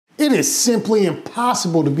It is simply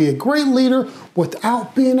impossible to be a great leader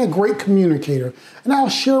without being a great communicator. And I'll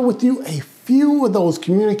share with you a few of those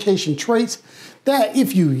communication traits that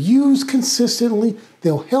if you use consistently,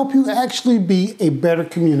 they'll help you actually be a better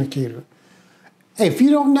communicator. Hey, if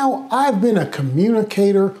you don't know, I've been a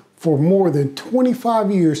communicator for more than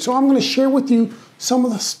 25 years, so I'm going to share with you some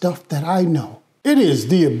of the stuff that I know. It is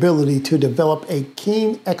the ability to develop a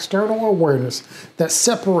keen external awareness that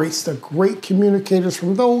separates the great communicators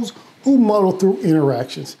from those who muddle through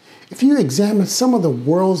interactions. If you examine some of the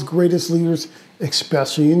world's greatest leaders,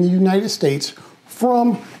 especially in the United States,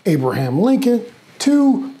 from Abraham Lincoln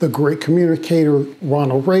to the great communicator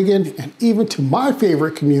Ronald Reagan, and even to my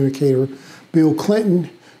favorite communicator, Bill Clinton,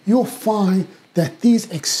 you'll find that these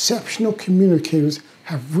exceptional communicators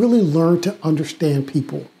have really learned to understand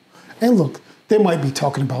people. And look, they might be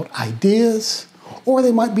talking about ideas, or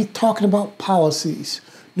they might be talking about policies.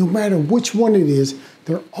 No matter which one it is,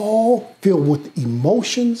 they're all filled with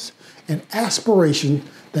emotions and aspirations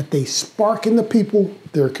that they spark in the people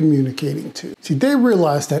they're communicating to. See, they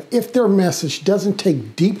realize that if their message doesn't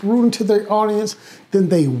take deep root into their audience, then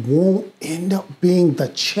they won't end up being the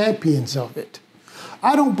champions of it.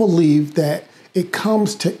 I don't believe that it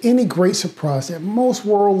comes to any great surprise that most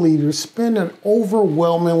world leaders spend an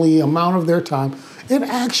overwhelmingly amount of their time in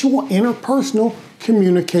actual interpersonal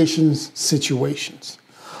communications situations.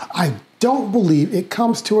 I don't believe it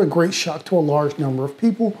comes to a great shock to a large number of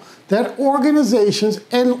people that organizations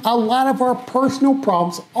and a lot of our personal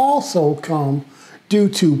problems also come due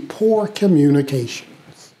to poor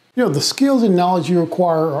communications. You know, the skills and knowledge you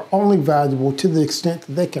acquire are only valuable to the extent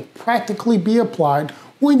that they can practically be applied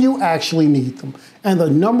when you actually need them. And the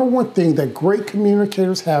number one thing that great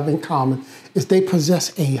communicators have in common is they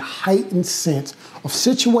possess a heightened sense of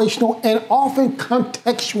situational and often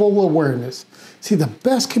contextual awareness. See, the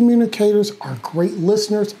best communicators are great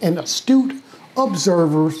listeners and astute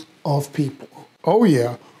observers of people. Oh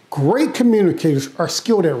yeah, great communicators are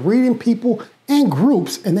skilled at reading people and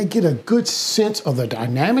groups, and they get a good sense of the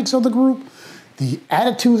dynamics of the group, the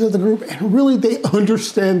attitudes of the group, and really they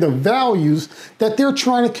understand the values that they're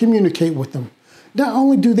trying to communicate with them. Not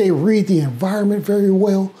only do they read the environment very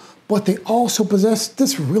well, but they also possess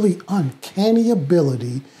this really uncanny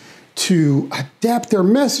ability to adapt their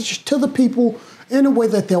message to the people in a way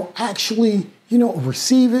that they'll actually,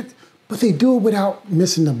 receive it, but they do it without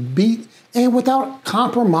missing a beat and without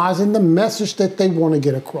compromising the message that they want to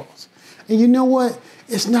get across. And you know what?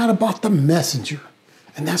 It's not about the messenger.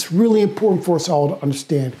 And that's really important for us all to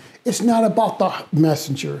understand. It's not about the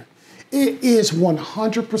messenger. It is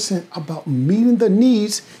 100% about meeting the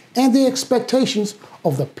needs and the expectations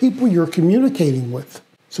of the people you're communicating with.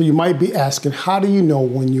 So you might be asking, how do you know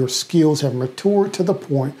when your skills have matured to the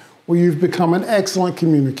point where you've become an excellent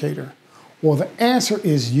communicator? Well, the answer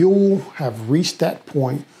is you'll have reached that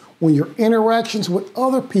point when your interactions with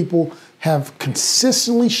other people have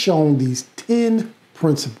consistently shown these 10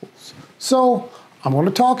 principles. So I'm going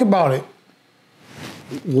to talk about it.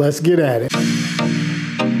 Let's get at it.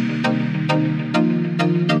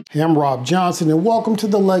 Hey, I'm Rob Johnson, and welcome to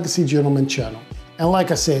the Legacy Gentleman channel. And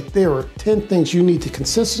like I said, there are 10 things you need to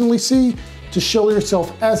consistently see to show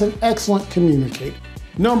yourself as an excellent communicator.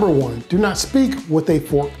 Number 1, do not speak with a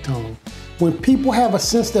forked tongue. When people have a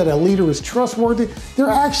sense that a leader is trustworthy, they're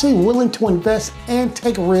actually willing to invest and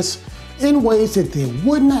take risks in ways that they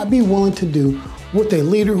would not be willing to do with a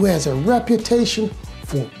leader who has a reputation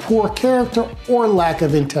for poor character or lack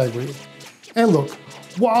of integrity. And look,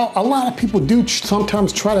 while a lot of people do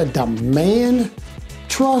sometimes try to demand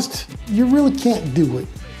trust, you really can't do it.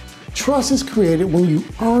 Trust is created when you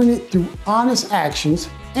earn it through honest actions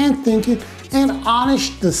and thinking and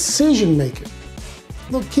honest decision making.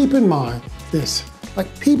 Look, keep in mind this,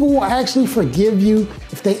 people will actually forgive you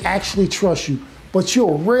if they actually trust you, but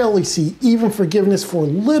you'll rarely see even forgiveness for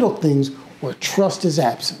little things where trust is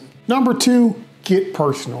absent. Number 2, get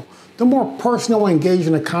personal. The more personal and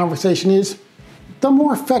engaging a conversation is, the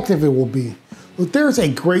more effective it will be. Look, there's a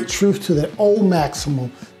great truth to that old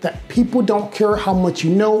maximum that people don't care how much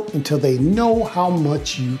you know until they know how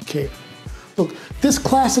much you care. Look, this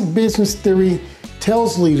classic business theory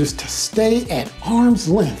tells leaders to stay at arm's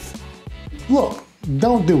length. Look,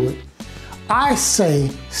 don't do it. I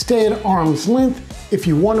say stay at arm's length if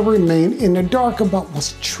you want to remain in the dark about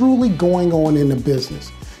what's truly going on in the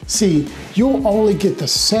business. See, you'll only get the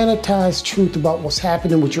sanitized truth about what's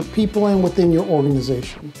happening with your people and within your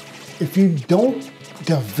organization. If you don't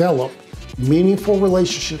develop meaningful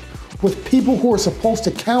relationships with people who are supposed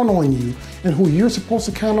to count on you and who you're supposed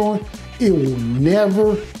to count on, it will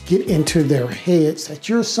never get into their heads that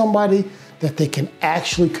you're somebody that they can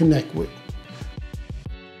actually connect with.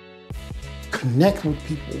 connect with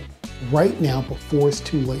people right now before it's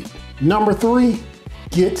too late. Number 3,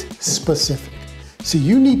 get specific. So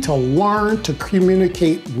you need to learn to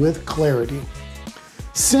communicate with clarity.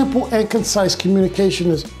 Simple and concise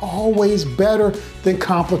communication is always better than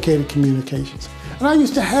complicated communications. And I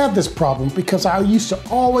used to have this problem because I used to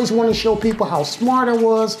always want to show people how smart I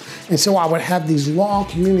was. And so I would have these long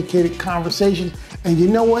communicated conversations. And you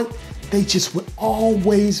know what? They just would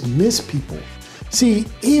always miss people. See,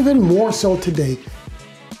 even more so today,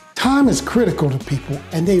 time is critical to people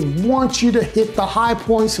and they want you to hit the high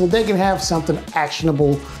points so they can have something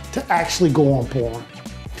actionable to actually go on board.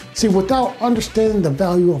 See, without understanding the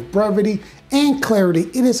value of brevity and clarity,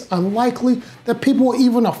 it is unlikely that people will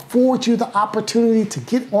even afford you the opportunity to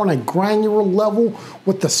get on a granular level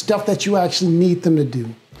with the stuff that you actually need them to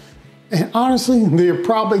do. And honestly, they're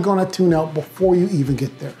probably going to tune out before you even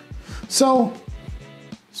get there. So,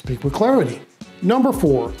 speak with clarity. Number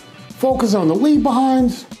 4, focus on the leave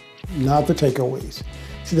behinds, not the takeaways.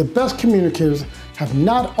 See, the best communicators have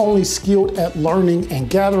not only skilled at learning and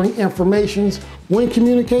gathering information when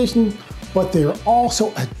communication, but they are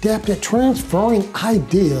also adept at transferring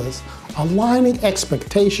ideas, aligning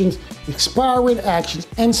expectations, inspiring actions,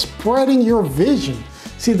 and spreading your vision.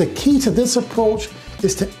 See, the key to this approach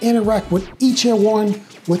is to interact with each and one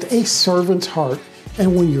with a servant's heart.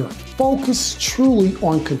 And when you're focused truly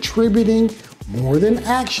on contributing more than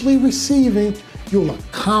actually receiving, you'll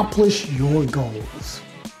accomplish your goals.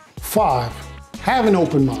 5, have an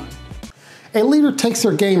open mind. A leader takes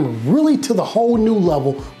their game really to the whole new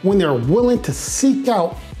level when they're willing to seek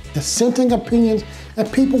out dissenting opinions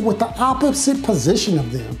and people with the opposite position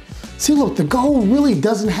of them. See, look, the goal really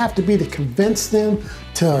doesn't have to be to convince them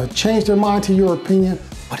to change their mind to your opinion,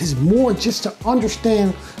 but it's more just to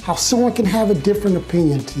understand how someone can have a different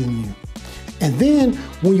opinion than you. And then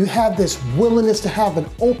when you have this willingness to have an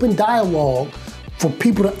open dialogue for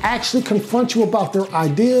people to actually confront you about their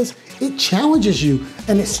ideas, it challenges you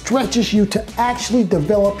and it stretches you to actually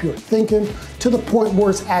develop your thinking to the point where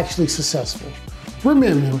it's actually successful.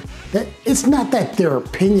 Remember that it's not that their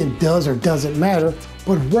opinion does or doesn't matter,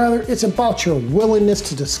 but rather it's about your willingness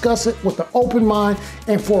to discuss it with an open mind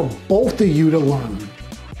and for both of you to learn.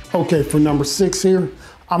 Okay, for number 6 here,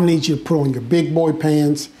 I'm gonna need you to put on your big boy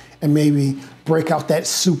pants and maybe break out that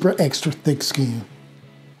super extra thick skin.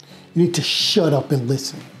 You need to shut up and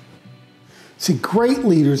listen. See, great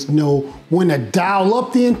leaders know when to dial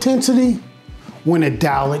up the intensity, when to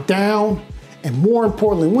dial it down, and more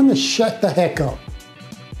importantly, when to shut the heck up.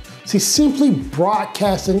 See, simply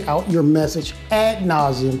broadcasting out your message ad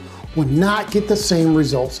nauseum will not get the same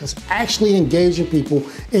results as actually engaging people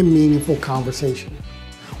in meaningful conversation.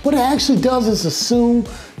 What it actually does is assume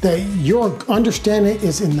that your understanding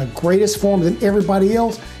is in the greatest form than everybody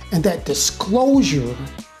else, and that disclosure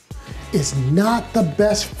is not the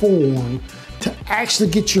best form to actually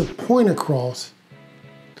get your point across,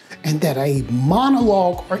 and that a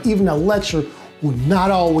monologue or even a lecture will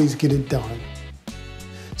not always get it done.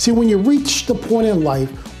 See, when you reach the point in life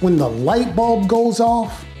when the light bulb goes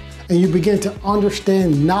off and you begin to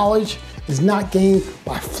understand knowledge is not gained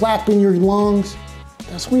by flapping your lungs,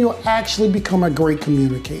 that's when you'll actually become a great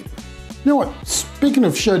communicator. You know what? Speaking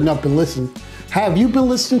of shutting up and listening, have you been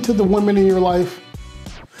listening to the women in your life?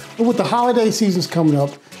 But with the holiday seasons coming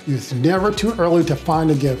up, it's never too early to find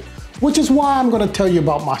a gift, which is why I'm going to tell you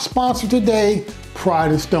about my sponsor today,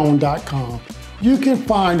 prideandstone.com. You can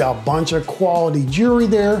find a bunch of quality jewelry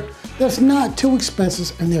there that's not too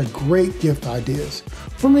expensive, and they're great gift ideas.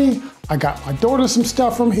 For me, I got my daughter some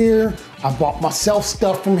stuff from here. I bought myself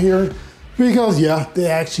stuff from here because yeah, they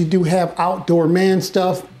actually do have outdoor man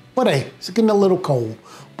stuff, but hey, it's getting a little cold,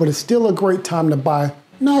 but it's still a great time to buy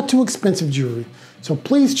not too expensive jewelry. So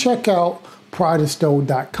please check out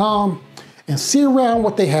prideandstone.com and see around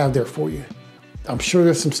what they have there for you. I'm sure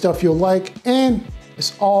there's some stuff you'll like, and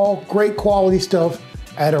it's all great quality stuff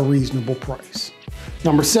at a reasonable price.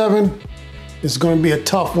 Number 7 is going to be a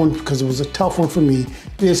tough one because it was a tough one for me.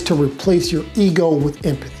 It is to replace your ego with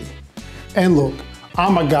empathy. And look,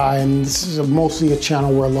 I'm a guy, and this is mostly a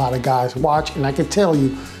channel where a lot of guys watch, and I can tell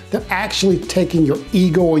you that actually taking your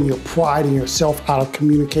ego and your pride and yourself out of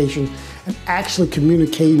communication and actually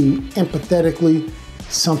communicating empathetically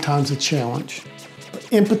is sometimes a challenge. But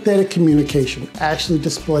empathetic communication actually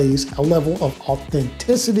displays a level of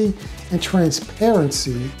authenticity and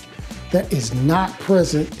transparency that is not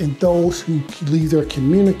present in those who leave their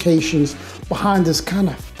communications behind this kind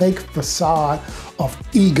of fake facade of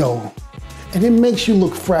ego. And it makes you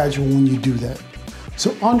look fragile when you do that.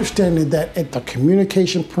 So understanding that at the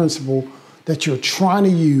communication principle that you're trying to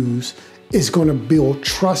use is going to build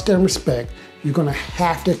trust and respect, you're gonna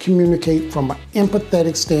have to communicate from an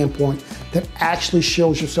empathetic standpoint that actually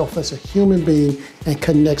shows yourself as a human being and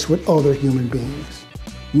connects with other human beings.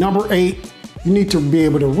 Number 8, you need to be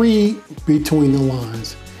able to read between the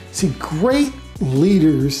lines. See, great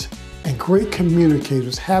leaders and great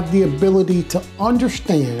communicators have the ability to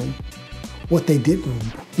understand what they didn't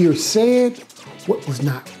hear said, what was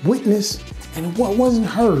not witnessed, and what wasn't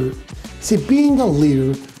heard. See, being a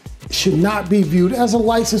leader should not be viewed as a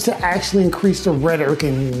license to actually increase the rhetoric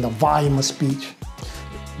and the volume of speech.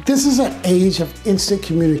 This is an age of instant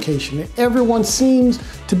communication, and everyone seems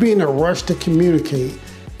to be in a rush to communicate.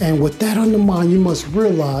 And with that on the mind, you must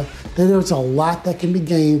realize that there's a lot that can be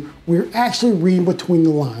gained when you're actually reading between the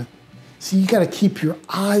lines. So you gotta keep your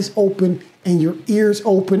eyes open and your ears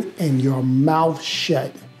open and your mouth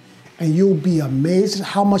shut. And you'll be amazed at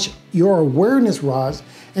how much your awareness rises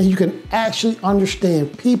and you can actually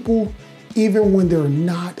understand people even when they're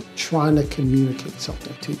not trying to communicate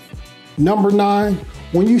something to you. Number 9,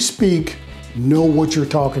 when you speak, know what you're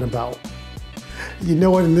talking about. You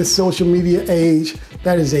know what, in this social media age,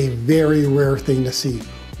 that is a very rare thing to see,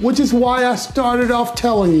 which is why I started off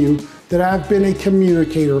telling you that I've been a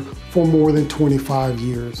communicator for more than 25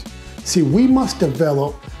 years. See, we must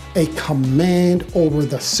develop a command over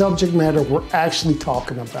the subject matter we're actually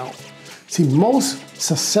talking about. See, most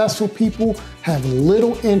successful people have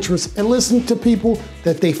little interest in listening to people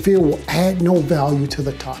that they feel will add no value to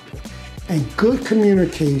the topic. And good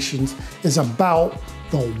communications is about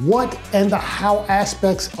the what and the how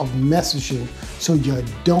aspects of messaging so you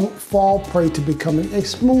don't fall prey to becoming a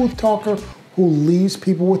smooth talker who leaves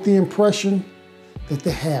people with the impression that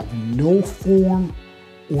they have no form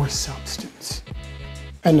or substance.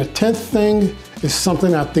 And the 10th thing is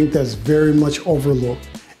something I think that's very much overlooked.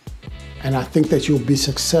 And I think that you'll be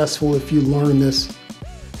successful if you learn this.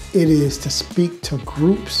 It is to speak to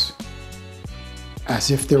groups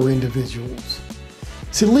as if they're individuals.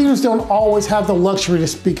 See, leaders don't always have the luxury to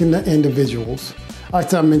speak to individuals.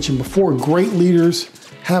 As I mentioned before, great leaders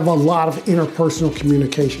have a lot of interpersonal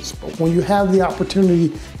communications. But when you have the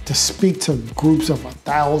opportunity to speak to groups of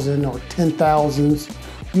 1,000 or 10,000s,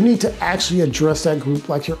 you need to actually address that group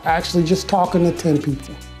like you're actually just talking to 10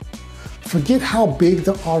 people. Forget how big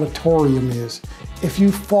the auditorium is. If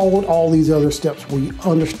you followed all these other steps where you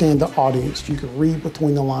understand the audience, you can read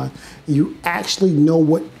between the lines, and you actually know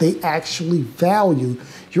what they actually value,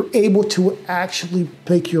 you're able to actually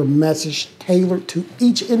make your message tailored to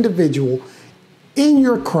each individual in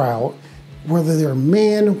your crowd, whether they're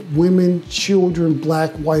men, women, children,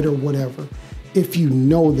 black, white, or whatever. If you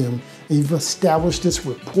know them and you've established this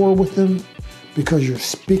rapport with them because you're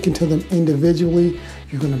speaking to them individually,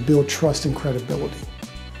 you're gonna build trust and credibility.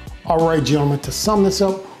 All right, gentlemen, to sum this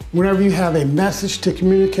up, whenever you have a message to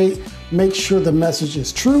communicate, make sure the message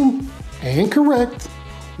is true and correct,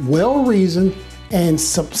 well-reasoned, and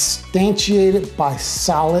substantiated by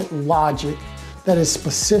solid logic that is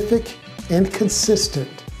specific and consistent.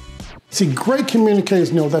 See, great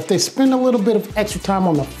communicators know that if they spend a little bit of extra time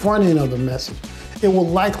on the front end of the message, it will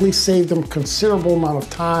likely save them considerable amount of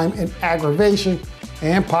time and aggravation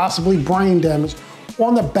and possibly brain damage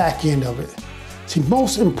on the back end of it. See,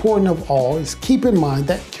 most important of all is keep in mind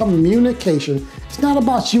that communication is not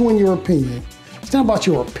about you and your opinion. It's not about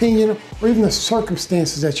your opinion or even the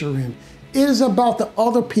circumstances that you're in. It is about the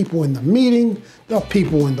other people in the meeting, the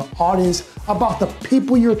people in the audience, about the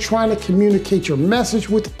people you're trying to communicate your message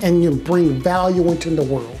with and you bring value into the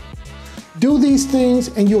world. Do these things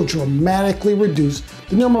and you'll dramatically reduce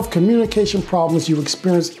the number of communication problems you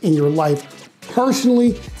experience in your life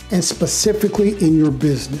personally and specifically in your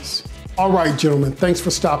business. All right, gentlemen, thanks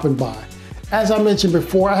for stopping by. As I mentioned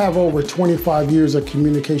before, I have over 25 years of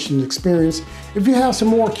communication experience. If you have some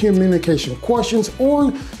more communication questions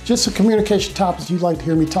or just some communication topics you'd like to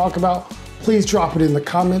hear me talk about, please drop it in the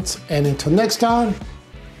comments. And until next time,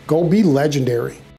 go be legendary.